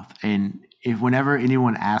my mouth. And if whenever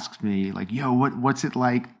anyone asks me, like, "Yo, what's it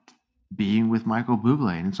like being with Michael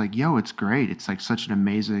Bublé?" And it's like, "Yo, it's great. It's like such an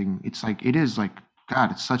amazing. It's like it is like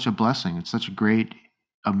God. It's such a blessing. It's such a great,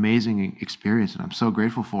 amazing experience, and I'm so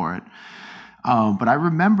grateful for it." But I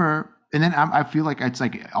remember, and then I feel like it's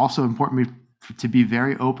like also important to be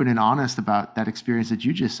very open and honest about that experience that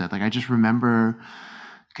you just said. Like I just remember,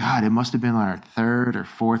 God, it must have been our third or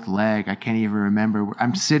fourth leg. I can't even remember.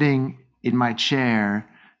 I'm sitting in my chair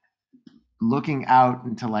looking out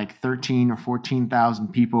into like 13 or 14,000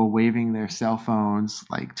 people waving their cell phones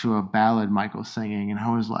like to a ballad Michael's singing. And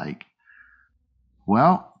I was like,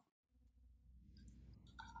 well,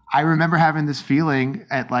 I remember having this feeling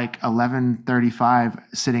at like 11:35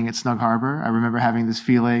 sitting at Snug Harbor. I remember having this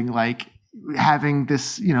feeling like having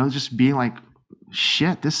this, just being like,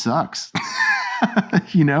 shit, this sucks.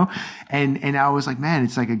 you know and I was like, man,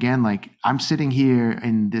 it's like, again, like I'm sitting here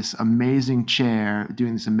in this amazing chair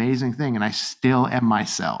doing this amazing thing and I still am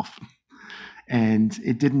myself. And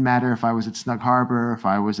it didn't matter if I was at Snug Harbor, if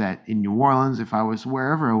I was in New Orleans, if I was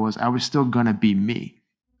wherever I was still gonna be me.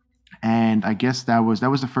 And I guess that was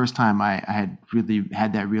the first time I had really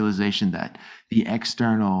had that realization that the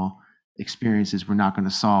external experiences were not going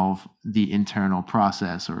to solve the internal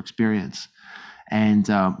process or experience. And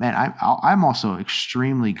man, I'm also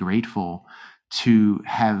extremely grateful to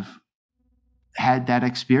have had that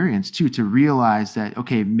experience too, to realize that,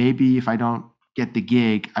 okay, maybe if I don't get the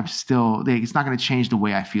gig, it's not going to change the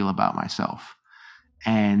way I feel about myself.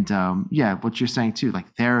 And yeah, what you're saying too,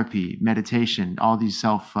 like therapy, meditation, all these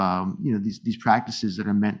these practices that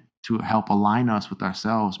are meant to help align us with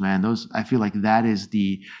ourselves, man. Those, I feel like that is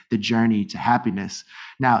the journey to happiness.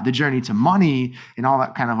 Now, the journey to money and all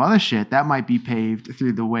that kind of other shit, that might be paved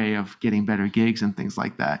through the way of getting better gigs and things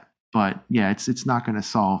like that. But yeah, it's not going to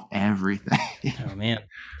solve everything. Oh man,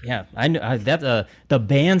 yeah, I know that the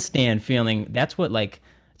bandstand feeling. That's what, like,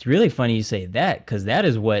 it's really funny you say that, because that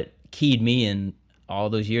is what keyed me in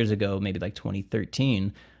all those years ago, maybe like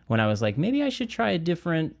 2013, when I was like, maybe I should try a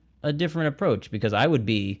different approach, because I would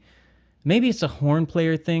be, maybe it's a horn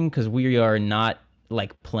player thing because we are not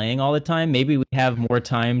like playing all the time. Maybe we have more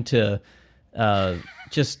time to uh,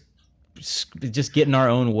 just get in our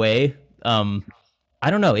own way. I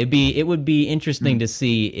don't know. It would be interesting to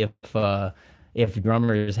see if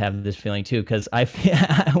drummers have this feeling too. Because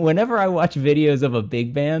whenever I watch videos of a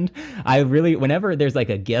big band, whenever there's like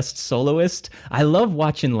a guest soloist, I love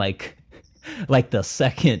watching like the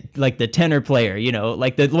second, like the tenor player,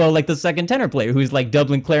 like the second tenor player who's like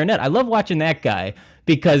doubling clarinet. I love watching that guy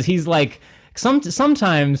because he's like,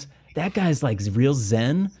 sometimes that guy's like real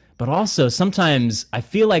zen, but also sometimes I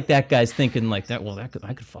feel like that guy's thinking like that. Well, I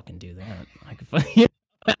could fucking do that. I could,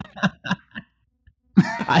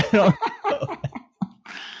 I don't know.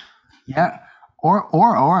 Yeah.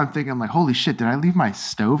 Or I'm thinking, like, holy shit, did I leave my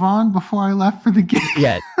stove on before I left for the gig?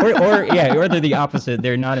 Yeah. Or they're the opposite.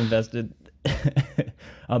 They're not invested.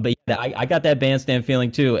 But yeah, I got that bandstand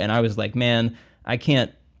feeling too, and I was like, man, I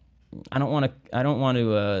can't. I don't want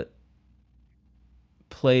to.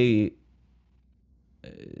 Play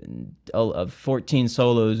 14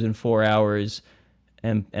 solos in 4 hours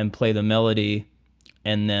and play the melody,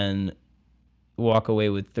 and then walk away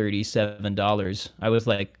with $37. I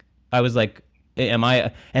was like, am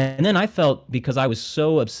I? And then I felt, because I was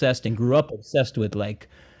so obsessed and grew up obsessed with like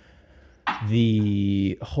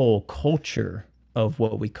the whole culture of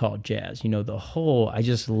what we call jazz. I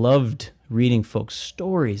just loved reading folks'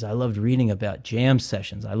 stories. I loved reading about jam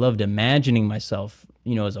sessions. I loved imagining myself,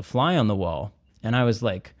 as a fly on the wall. And I was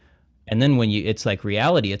like, and then when it's like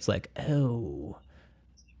reality, it's like, oh,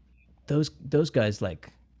 those guys, like,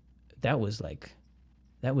 that was like,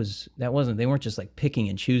 that wasn't, they weren't just like picking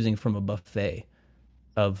and choosing from a buffet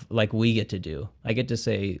of like we get to do. I get to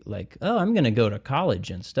say like, oh, I'm going to go to college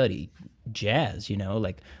and study jazz,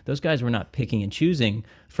 like those guys were not picking and choosing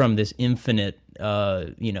from this infinite,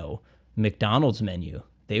 McDonald's menu.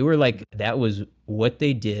 They were like, that was what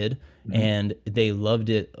they did, and they loved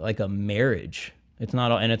it like a marriage. It's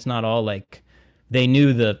not all like they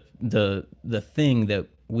knew the thing that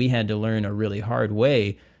we had to learn a really hard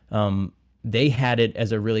way. They had it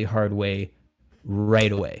as a really hard way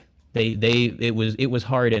right away. It was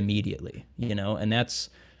hard immediately, and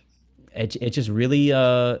it just really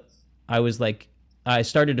I was like, I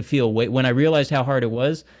started to feel when I realized how hard it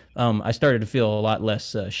was. I started to feel a lot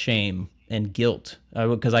less shame and guilt,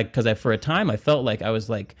 because I for a time I felt like I was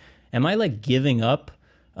like, am I like giving up?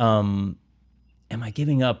 Am I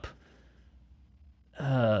giving up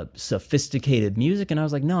sophisticated music? And I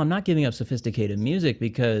was like, no, I'm not giving up sophisticated music,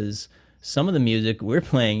 because some of the music we're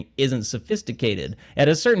playing isn't sophisticated. At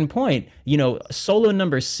a certain point, solo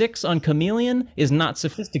number 6 on Chameleon is not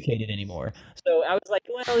sophisticated anymore. So I was like,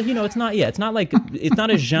 well, it's not. Yeah, it's not like it's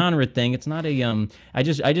not a genre thing. It's not a I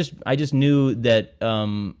just knew that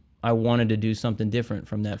I wanted to do something different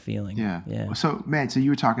from that feeling. Yeah. Yeah. So, man, so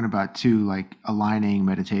you were talking about too, like aligning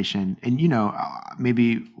meditation, and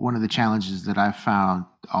maybe one of the challenges that I've found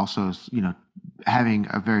also is, having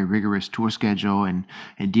a very rigorous tour schedule and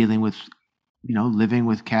dealing with, living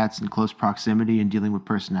with cats in close proximity and dealing with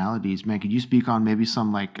personalities. Man, could you speak on maybe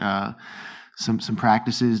some like some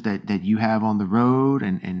practices that you have on the road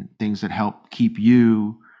and things that help keep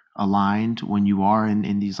you aligned when you are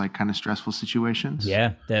in these like kind of stressful situations?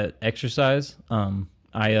 Yeah, that exercise.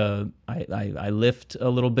 I lift a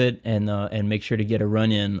little bit and make sure to get a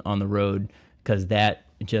run in on the road, because that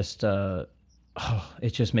just it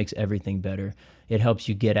just makes everything better. It helps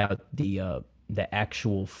you get out the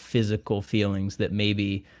actual physical feelings that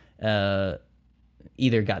maybe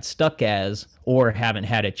either got stuck as or haven't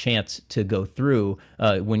had a chance to go through.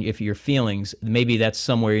 If your feelings, maybe that's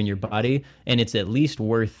somewhere in your body, and it's at least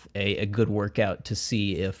worth a good workout to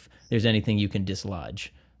see if there's anything you can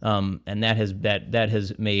dislodge. And that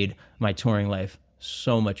has made my touring life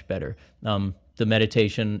so much better. The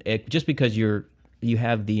meditation, just because you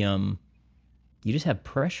have you just have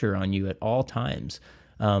pressure on you at all times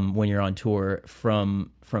when you're on tour from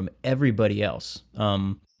everybody else.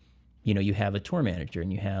 You have a tour manager,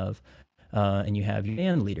 and you have your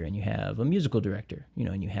band leader, and you have a musical director,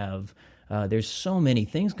 and you have there's so many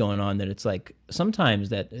things going on that it's like sometimes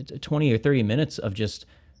that 20 or 30 minutes of just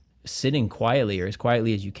sitting quietly, or as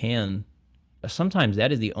quietly as you can, sometimes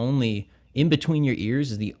that is the only, in between your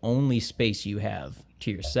ears is the only space you have to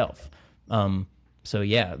yourself. So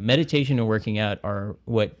yeah, meditation and working out are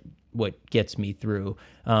what gets me through.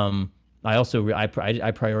 I also I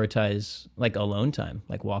prioritize like alone time,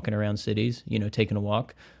 like walking around cities, taking a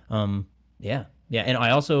walk. Yeah, and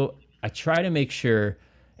I try to make sure,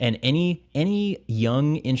 and any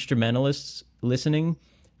young instrumentalists listening,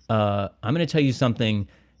 I'm going to tell you something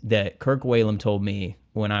that Kirk Whalum told me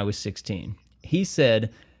when I was 16. He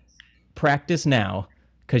said, "Practice now,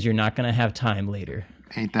 because you're not going to have time later."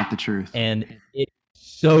 Ain't that the truth? And it's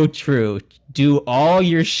so true. Do all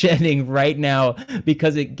your shedding right now,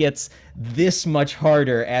 because it gets this much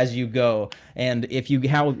harder as you go. And if you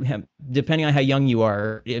depending on how young you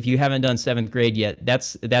are, if you haven't done 7th grade yet,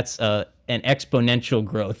 that's an exponential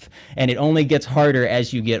growth, and it only gets harder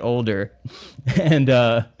as you get older. And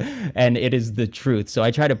it is the truth. So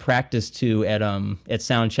I try to practice too at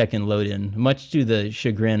sound check and load in, much to the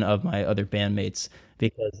chagrin of my other bandmates,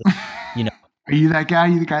 because Are you that guy?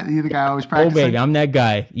 You the guy always oh practicing? baby, I'm that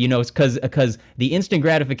guy. It's because the instant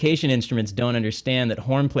gratification instruments don't understand that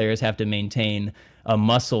horn players have to maintain a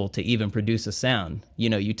muscle to even produce a sound.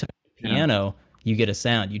 You touch a piano, you get a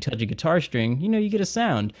sound. You touch a guitar string, you get a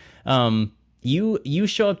sound. You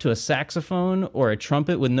show up to a saxophone or a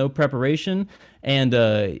trumpet with no preparation, and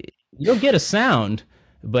you'll get a sound,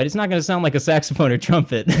 but it's not going to sound like a saxophone or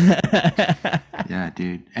trumpet. Yeah,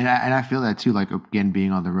 dude, and I feel that too. Like again,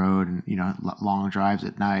 being on the road and long drives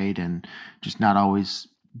at night, and just not always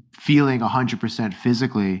feeling 100%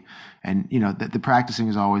 physically. And the practicing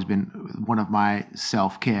has always been one of my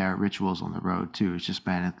self-care rituals on the road too. It's just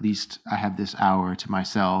been, at least I have this hour to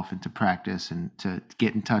myself and to practice and to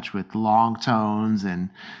get in touch with long tones and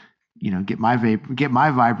get my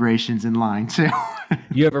vibrations in line too.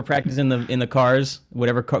 You ever practice in the cars,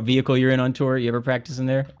 whatever vehicle you're in on tour? You ever practice in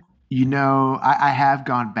there? I have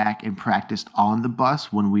gone back and practiced on the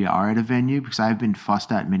bus when we are at a venue, because I've been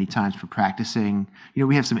fussed at many times for practicing.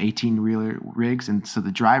 We have some 18-wheeler rigs, and so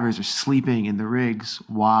the drivers are sleeping in the rigs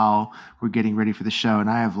while we're getting ready for the show. And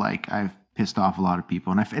I've pissed off a lot of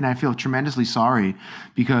people, and I feel tremendously sorry,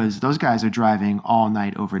 because those guys are driving all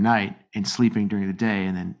night overnight and sleeping during the day,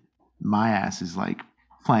 and then my ass is like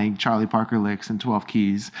playing Charlie Parker licks in 12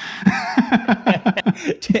 keys.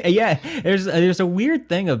 Yeah, there's a weird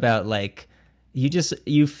thing about like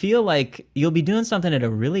you feel like you'll be doing something at a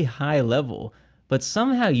really high level, but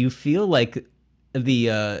somehow you feel like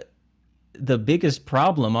the the biggest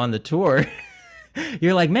problem on the tour.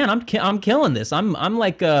 You're like, man, I'm killing this. I'm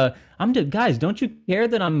like, guys, don't you care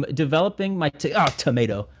that I'm developing my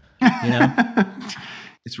tomato, you know?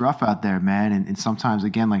 It's rough out there, man. And sometimes,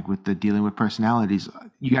 again, like with the dealing with personalities,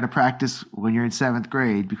 you got to practice when you're in seventh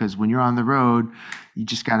grade, because when you're on the road, you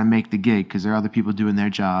just got to make the gig because there are other people doing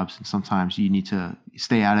their jobs. And sometimes you need to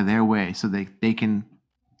stay out of their way so they can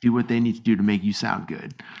do what they need to do to make you sound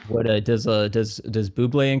good. What does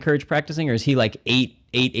Buble encourage practicing, or is he like eight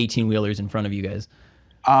 18-wheelers in front of you guys?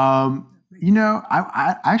 I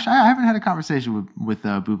haven't had a conversation with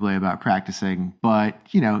Buble about practicing, but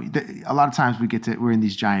a lot of times we're in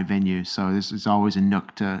these giant venues, so there's always a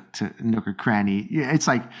nook to nook or cranny. Yeah, it's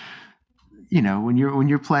like, when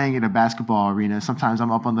you're playing at a basketball arena, sometimes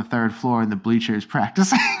I'm up on the third floor in the bleachers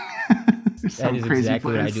practicing. That is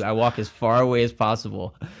exactly what I do. I walk as far away as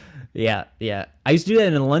possible. Yeah, yeah. I used to do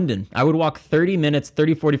that in London. I would walk 45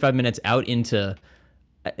 minutes out into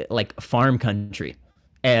like farm country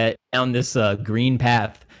down this green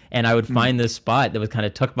path, and I would find this spot that was kind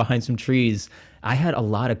of tucked behind some trees. I had a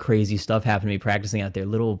lot of crazy stuff happen to me practicing out there.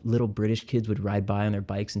 Little British kids would ride by on their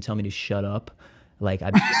bikes and tell me to shut up. Like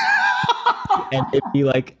and they'd be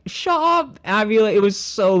like, "Shut up!" And I'd be like, it was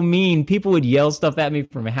so mean. People would yell stuff at me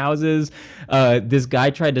from houses. This guy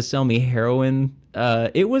tried to sell me heroin.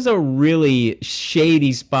 It was a really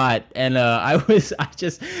shady spot, and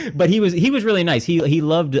but he was really nice. He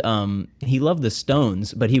loved the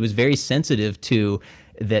Stones, but he was very sensitive to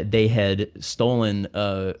that they had stolen,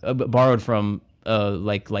 borrowed from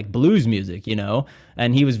like blues music,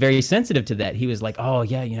 and he was very sensitive to that. He was like, oh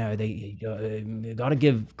yeah, they gotta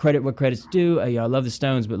give credit what credit's due. I love the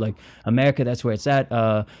Stones, but like America, that's where it's at.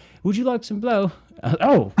 Would you like some blow?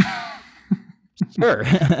 Oh, sure.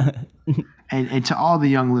 And to all the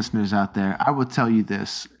young listeners out there, I will tell you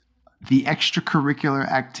this: the extracurricular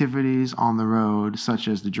activities on the road, such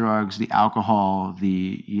as the drugs, the alcohol,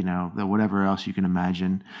 the whatever else you can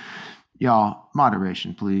imagine, y'all,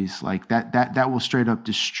 moderation, please. Like that will straight up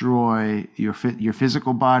destroy your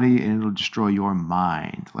physical body, and it'll destroy your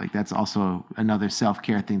mind. Like that's also another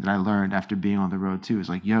self-care thing that I learned after being on the road too. Is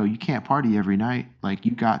like, yo, you can't party every night. Like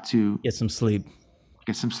you got to get some sleep.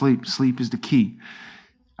 Get some sleep. Sleep is the key.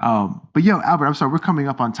 But yo, Albert, I'm sorry, we're coming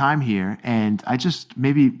up on time here, and I just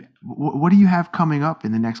what do you have coming up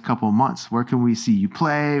in the next couple of months? Where can we see you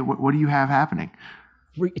play? What do you have happening?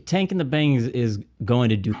 Tank and the Bangs is going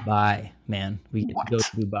to Dubai, man. We get What? to go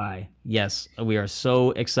to Dubai. Yes, we are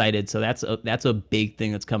so excited. So that's a big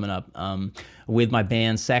thing that's coming up. With my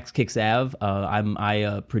band Sax Kicks Ave,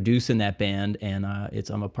 I produce in that band, and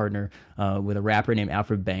I'm a partner with a rapper named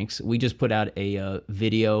Alfred Banks. We just put out a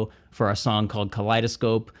video for our song called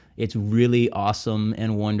Kaleidoscope. It's really awesome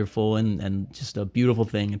and wonderful and just a beautiful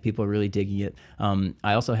thing, and people are really digging it.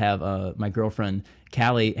 I also have my girlfriend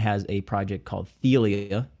Callie has a project called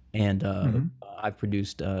Thelia, and I've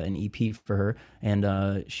produced an EP for her,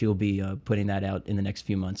 and she'll be putting that out in the next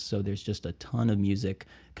few months. So there's just a ton of music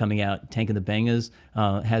coming out. Tank and the Bangas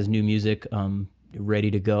has new music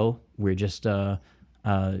ready to go. We're just trying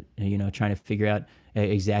to figure out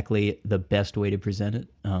exactly the best way to present it.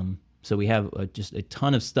 So we have just a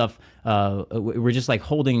ton of stuff. We're just like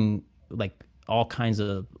holding like all kinds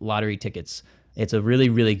of lottery tickets. It's a really,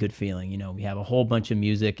 really good feeling. We have a whole bunch of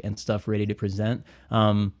music and stuff ready to present.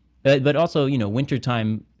 But also,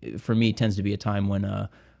 wintertime for me tends to be a time when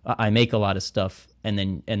I make a lot of stuff, and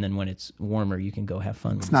then when it's warmer, you can go have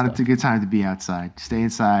fun. It's not a good time to be outside. Stay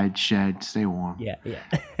inside, shed, stay warm. Yeah.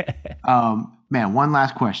 Man, one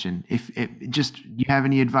last question. If you have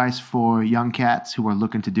any advice for young cats who are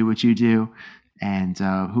looking to do what you do, and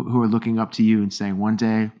who are looking up to you and saying one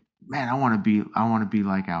day, man, I want to be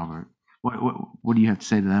like Albert. What do you have to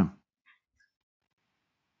say to them?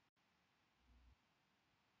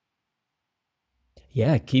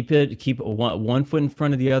 Yeah, keep one foot in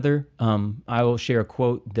front of the other. I will share a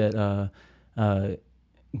quote that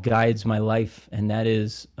guides my life, and that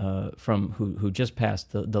is from who just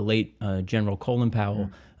passed, the late General Colin Powell.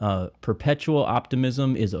 Perpetual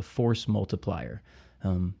optimism is a force multiplier.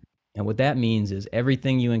 And what that means is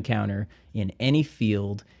everything you encounter in any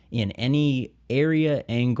field, in any area,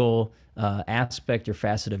 angle, aspect, or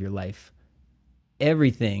facet of your life,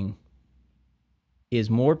 everything is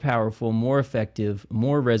more powerful, more effective,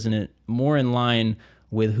 more resonant, more in line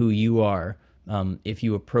with who you are if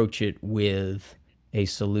you approach it with a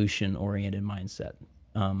solution-oriented mindset.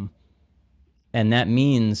 And that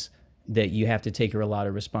means that you have to take a lot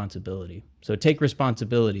of responsibility. So take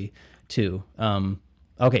responsibility too.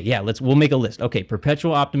 Okay, yeah, we'll make a list. Okay,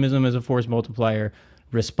 perpetual optimism is a force multiplier.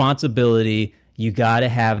 Responsibility, you got to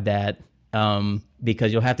have that.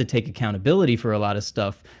 because you'll have to take accountability for a lot of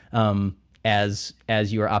stuff. As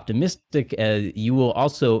you are optimistic, you will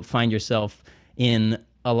also find yourself in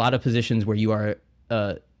a lot of positions where you are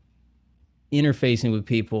interfacing with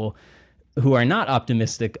people who are not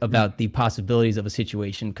optimistic about the possibilities of a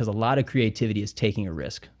situation, because a lot of creativity is taking a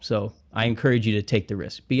risk. So I encourage you to take the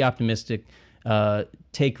risk. Be optimistic,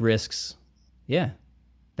 take risks. Yeah,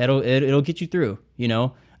 it'll get you through, you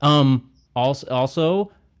know.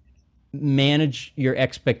 Also manage your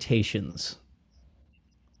expectations.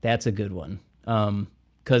 That's a good one.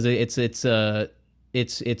 Because it's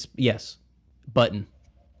yes, button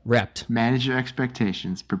repped. Manage your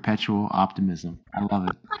expectations, perpetual optimism. I love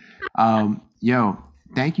it. Yo,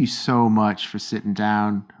 thank you so much for sitting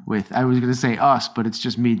down with, I was going to say us, but it's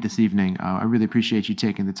just me this evening. I really appreciate you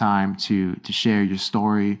taking the time to share your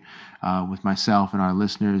story with myself and our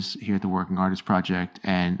listeners here at the Working Artist Project.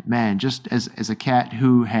 And man, just as a cat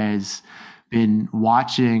who has been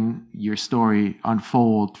watching your story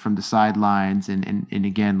unfold from the sidelines and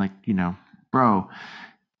again, like, you know, bro,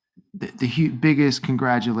 the biggest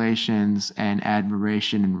congratulations and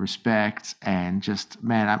admiration and respect, and just,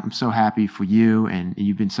 man, I'm so happy for you, and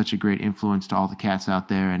you've been such a great influence to all the cats out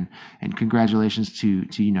there, and congratulations to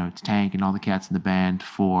you know, to Tank and all the cats in the band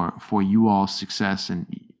for you all's success. And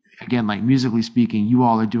again, like, musically speaking, you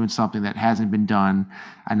all are doing something that hasn't been done,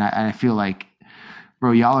 and I feel like,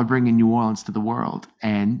 bro, y'all are bringing New Orleans to the world.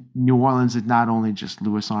 And New Orleans is not only just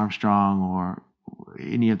Louis Armstrong or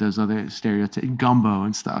any of those other stereotypes, gumbo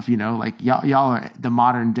and stuff, you know, like y'all are the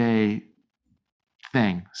modern day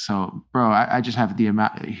thing. So, bro, I just have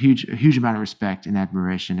a huge amount of respect and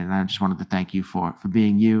admiration, and I just wanted to thank you for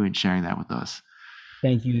being you and sharing that with us.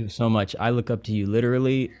 Thank you so much. I look up to you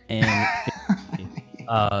literally, and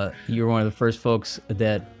you're one of the first folks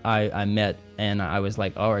that I met, and I was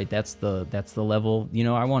like, all right, that's the level, you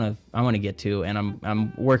know, I want to get to, and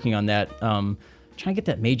I'm working on that. Trying to get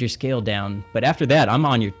that major scale down, but after that, I'm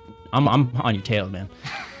on your tail, man.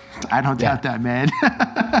 I don't doubt that, man.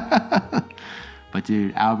 But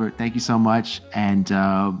dude, Albert, thank you so much. And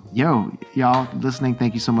y'all listening,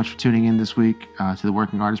 thank you so much for tuning in this week to the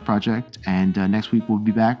Working Artist Project. And next week we'll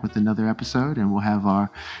be back with another episode, and we'll have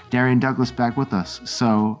our Darian Douglas back with us.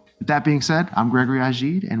 So with that being said, I'm Gregory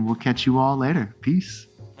Ajid, and we'll catch you all later. Peace.